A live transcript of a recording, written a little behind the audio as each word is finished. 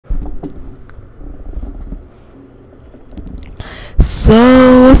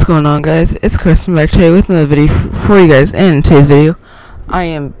So what's going on, guys? It's Kirsten back today with another video for you guys. And in today's video I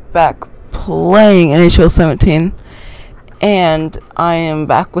am back playing NHL 17 and I am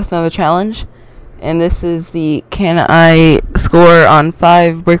back with another challenge, and this is the can I score on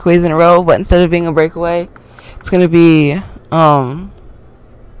 5 breakaways in a row, but instead of being a breakaway it's gonna be line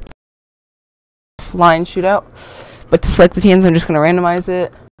shootout. But to select the teams I'm just gonna randomize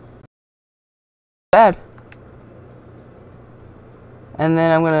it. Bad. And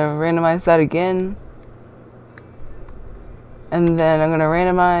then I'm going to randomize that again. And then I'm going to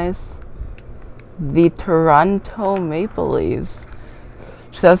randomize the Toronto Maple Leafs.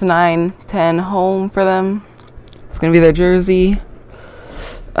 2009-10 home for them. It's going to be their jersey.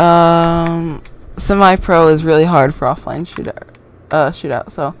 Semi-pro is really hard for offline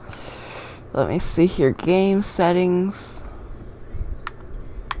shootout. So let me see here. Game settings.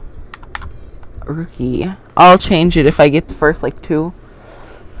 Rookie. I'll change it if I get the first like 2.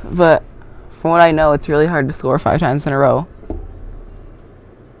 But from what I know, it's really hard to score 5 times in a row.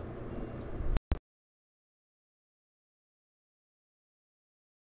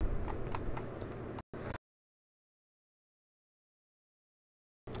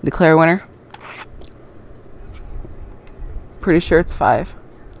 Declare winner. Pretty sure it's 5.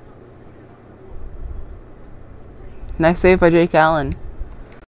 Nice save by Jake Allen.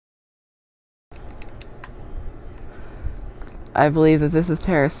 I believe that this is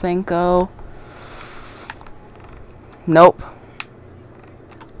Tarasenko. Nope.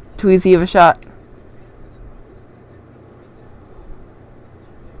 Too easy of a shot.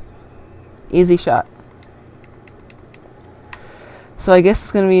 Easy shot. So I guess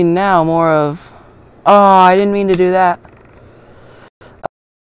it's going to be now more of... Oh, I didn't mean to do that.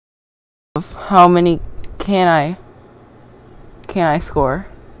 Of how many can I score?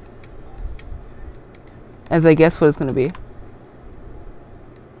 As I guess what it's going to be.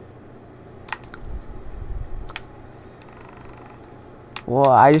 Well,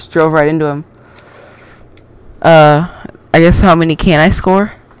 I just drove right into him. I guess how many can I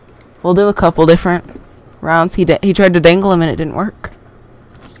score? We'll do a couple different rounds. He tried to dangle him and it didn't work.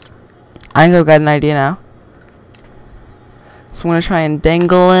 I think I've got an idea now. So I'm going to try and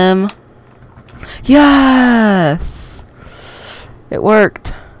dangle him. Yes! It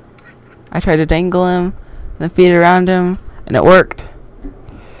worked. I tried to dangle him, then feed around him, and it worked.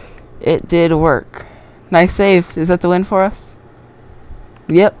 It did work. Nice save. Is that the win for us?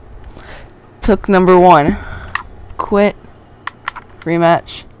 Yep. Took number 1. Quit.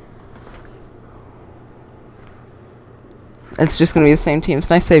 Rematch. It's just going to be the same teams.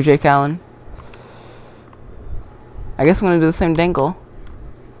 Nice save, Jake Allen. I guess I'm going to do the same dangle.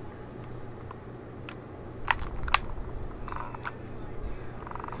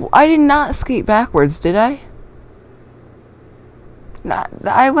 Well, I did not skate backwards, did I?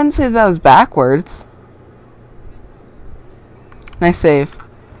 I wouldn't say that was backwards. Nice save.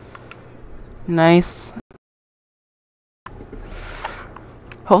 Nice.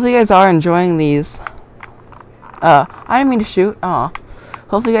 Hopefully you guys are enjoying these. I didn't mean to shoot. Aw.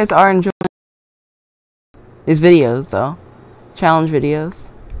 Hopefully you guys are enjoying these videos, though. Challenge videos.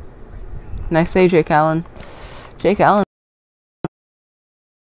 Nice save, Jake Allen. Jake Allen.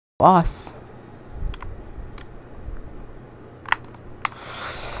 Boss.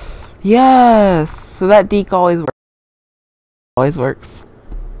 Yes! So that deke always works. Always works.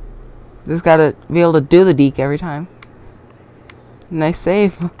 Just gotta be able to do the deke every time. Nice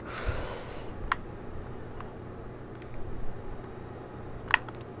save.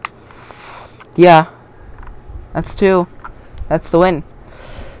 Yeah. That's 2. That's the win.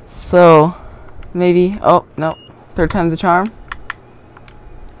 So, maybe... Oh, no. 3rd time's a charm.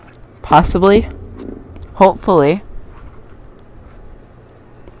 Possibly. Hopefully.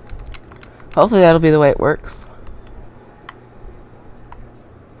 Hopefully that'll be the way it works.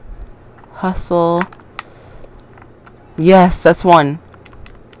 Hustle. Yes, that's 1.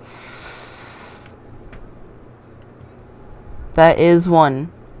 That is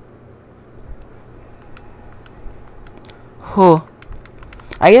 1. Whew.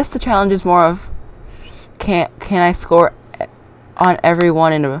 I guess the challenge is more of can I score on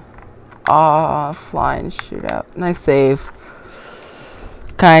everyone in a offline shootout. Nice save.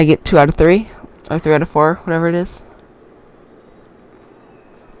 Can I get 2 out of 3? Or 3 out of 4, whatever it is.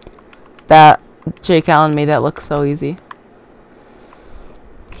 That Jake Allen made that look so easy.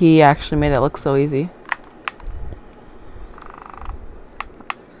 He actually made that look so easy.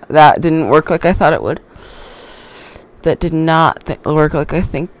 That didn't work like I thought it would. That did not work like I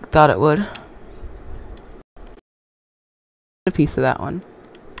thought it would. A piece of that one.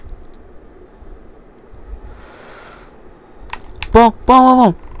 Boom, boom,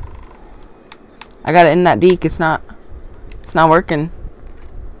 boom, boom. I got it in that deke. It's not working.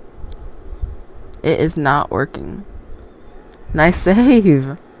 It is not working. Nice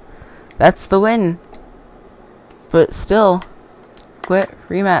save. That's the win. But still, quit,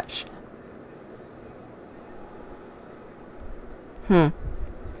 rematch.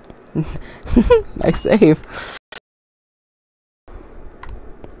 Nice save.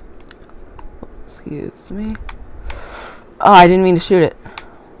 Excuse me. Oh, I didn't mean to shoot it.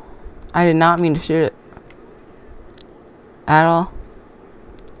 I did not mean to shoot it. At all.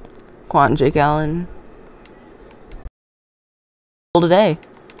 Come on, Jake Allen. Today.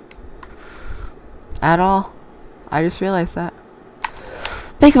 At all. I just realized that.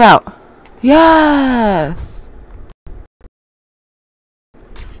 Think about. Yes!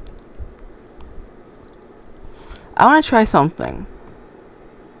 I want to try something.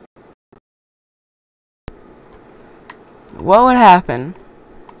 What would happen?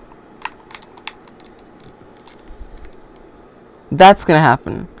 That's gonna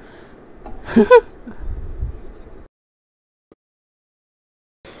happen. The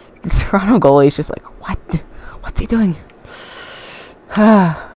Toronto goalie is just like, what? What's he doing?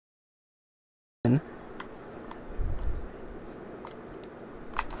 Boom, boom,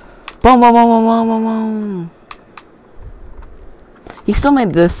 boom, boom, boom, boom, boom. He still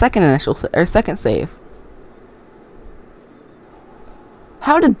made the second save.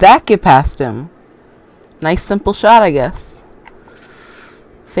 How did that get past him? Nice simple shot, I guess.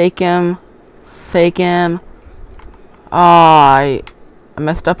 Fake him. Fake him. Oh, I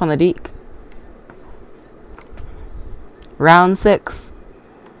messed up on the deke. Round 6.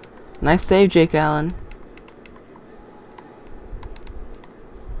 Nice save, Jake Allen.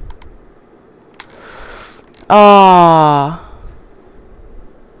 Oh.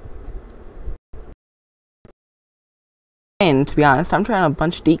 And to be honest, I'm trying a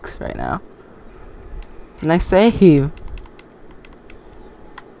bunch of dekes right now. Nice save.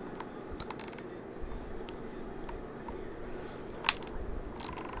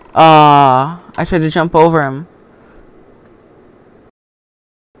 I tried to jump over him.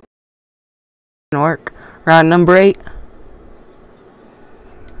 Didn't work. Round number 8.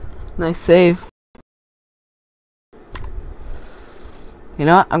 Nice save. You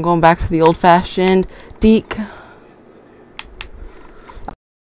know what? I'm going back to the old-fashioned deke.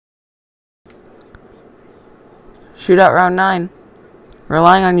 Shootout round 9.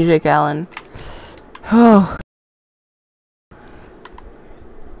 Relying on you, Jake Allen. Oh.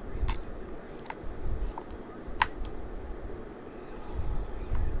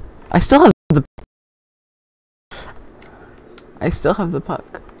 I still have the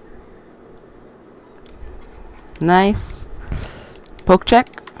puck. Nice. Poke check.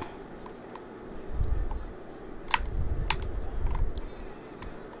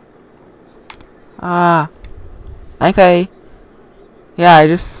 Okay.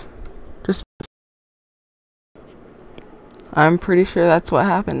 Yeah, I'm pretty sure that's what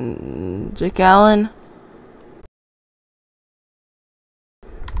happened. Jake Allen.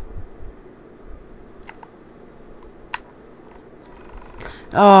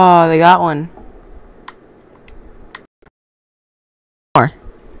 Oh, they got one. More.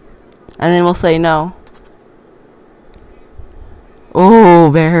 And then we'll say no.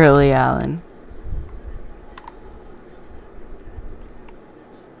 Oh, barely, Allen.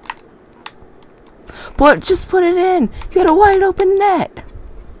 But just put it in. You had a wide open net.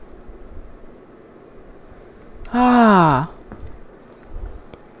 Ah.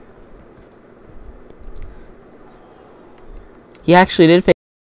 He actually did fake.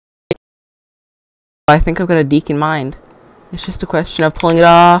 I think I've got a deke in mind. It's just a question of pulling it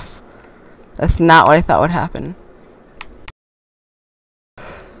off. That's not what I thought would happen.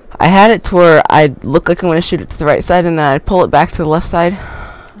 I had it to where I'd look like I'm going to shoot it to the right side and then I'd pull it back to the left side.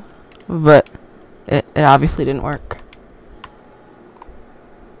 But it obviously didn't work.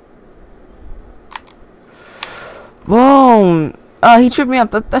 Boom! Oh, he tripped me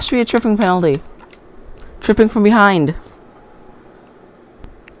up. That should be a tripping penalty. Tripping from behind.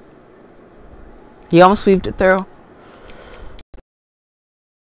 He almost weaved it through.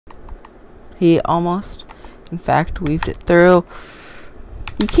 He almost, in fact, weaved it through.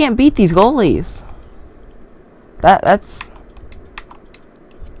 You can't beat these goalies. That's,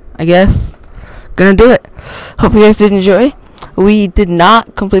 I guess, gonna do it. Hope you guys did enjoy. We did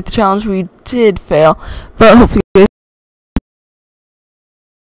not complete the challenge. We did fail, but hopefully,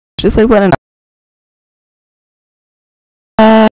 just like when